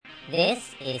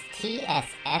This is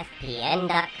TSFPN.com,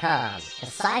 the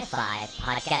Sci-Fi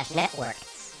Podcast Network.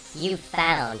 You've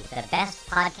found the best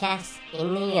podcasts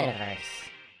in the universe.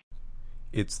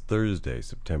 It's Thursday,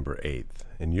 September 8th,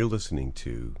 and you're listening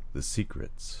to The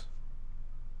Secrets.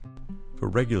 For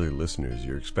regular listeners,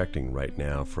 you're expecting right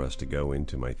now for us to go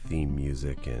into my theme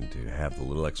music and to have the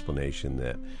little explanation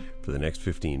that for the next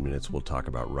 15 minutes we'll talk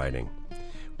about writing.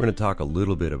 We're going to talk a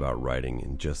little bit about writing,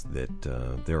 and just that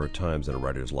there are times in a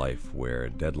writer's life where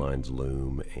deadlines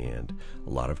loom and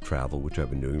a lot of travel, which I've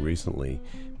been doing recently,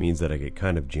 means that I get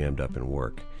kind of jammed up in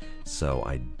work. So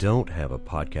I don't have a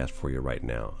podcast for you right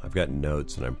now. I've got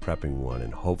notes and I'm prepping one,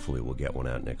 and hopefully we'll get one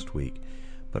out next week.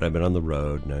 But I've been on the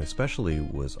road, and I especially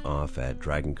was off at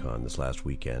DragonCon this last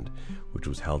weekend, which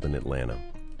was held in Atlanta.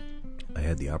 I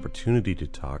had the opportunity to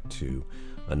talk to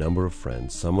a number of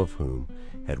friends, some of whom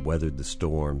had weathered the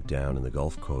storm down in the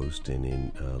Gulf Coast and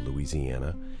in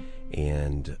Louisiana,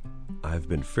 and I've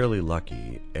been fairly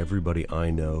lucky. Everybody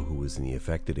I know who was in the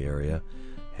affected area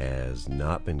has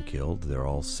not been killed. They're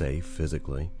all safe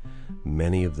physically.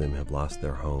 Many of them have lost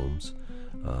their homes.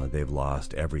 They've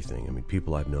lost everything. I mean,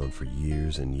 people I've known for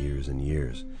years and years and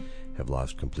years have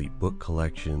lost complete book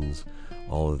collections,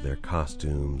 all of their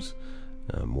costumes.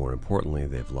 More importantly,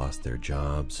 they've lost their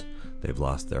jobs. They've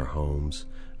lost their homes.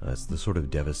 It's the sort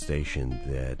of devastation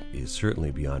that is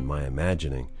certainly beyond my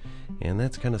imagining, and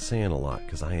that's kind of saying a lot,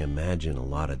 because I imagine a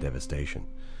lot of devastation.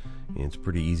 And it's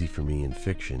pretty easy for me in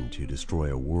fiction to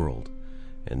destroy a world,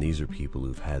 and these are people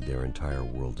who've had their entire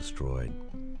world destroyed.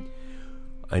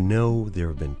 I know there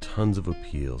have been tons of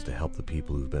appeals to help the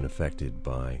people who've been affected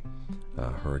by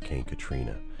Hurricane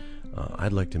Katrina.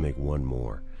 I'd like to make one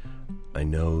more. I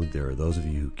know there are those of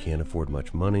you who can't afford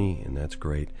much money, and that's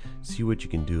great. See what you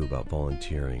can do about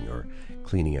volunteering or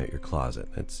cleaning out your closet.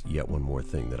 That's yet one more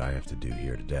thing that I have to do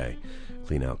here today.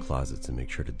 Clean out closets and make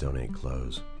sure to donate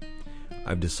clothes.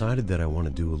 I've decided that I want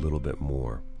to do a little bit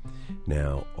more.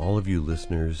 Now, all of you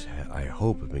listeners, I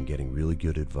hope, have been getting really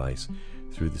good advice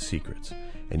through The Secrets.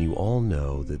 And you all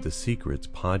know that The Secrets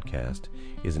podcast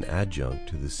is an adjunct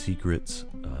to The Secrets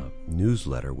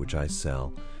newsletter, which I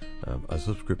sell a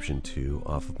subscription to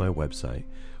off of my website,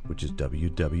 which is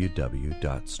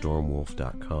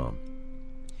www.stormwolf.com.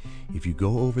 If you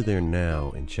go over there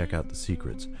now and check out The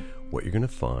Secrets, what you're going to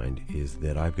find is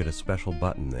that I've got a special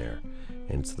button there,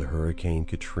 and it's the Hurricane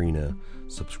Katrina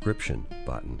subscription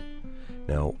button.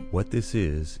 Now, what this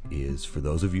is for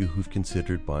those of you who've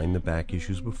considered buying the back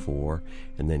issues before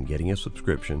and then getting a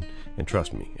subscription, and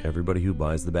trust me, everybody who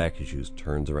buys the back issues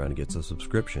turns around and gets a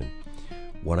subscription.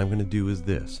 What I'm going to do is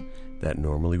this. That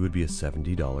normally would be a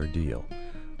 $70 deal.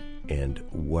 And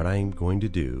what I'm going to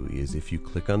do is, if you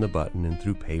click on the button and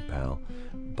through PayPal,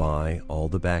 buy all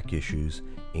the back issues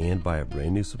and buy a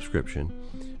brand new subscription,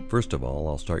 first of all,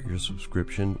 I'll start your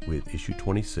subscription with issue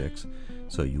 26,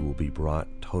 so you will be brought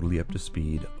totally up to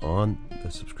speed on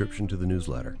the subscription to the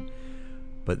newsletter.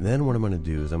 But then what I'm going to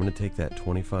do is I'm going to take that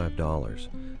 $25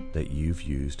 that you've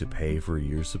used to pay for a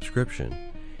year's subscription,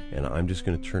 and I'm just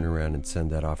going to turn around and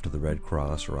send that off to the Red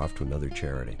Cross or off to another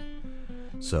charity.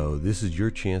 So this is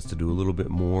your chance to do a little bit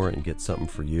more and get something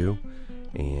for you,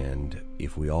 and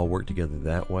if we all work together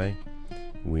that way,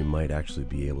 we might actually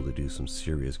be able to do some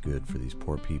serious good for these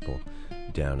poor people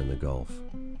down in the Gulf.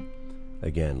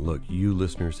 Again, look, you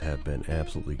listeners have been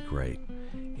absolutely great,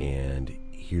 and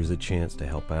here's a chance to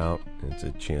help out, and it's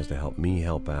a chance to help me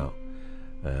help out,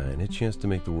 and a chance to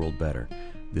make the world better.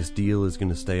 This deal is going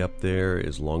to stay up there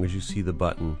as long as you see the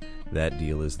button. That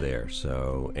deal is there.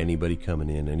 So anybody coming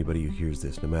in, anybody who hears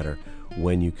this, no matter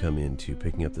when you come into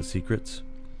picking up The Secrets,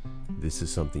 this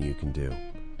is something you can do.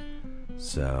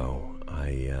 So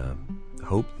I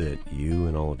hope that you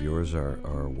and all of yours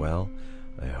are well.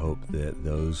 I hope that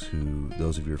those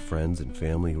of your friends and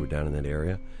family who are down in that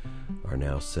area are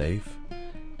now safe.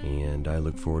 And I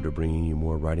look forward to bringing you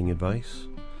more writing advice.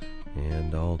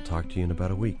 And I'll talk to you in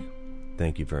about a week.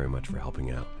 Thank you very much for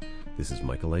helping out. This is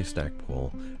Michael A.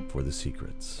 Stackpole for The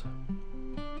Secrets.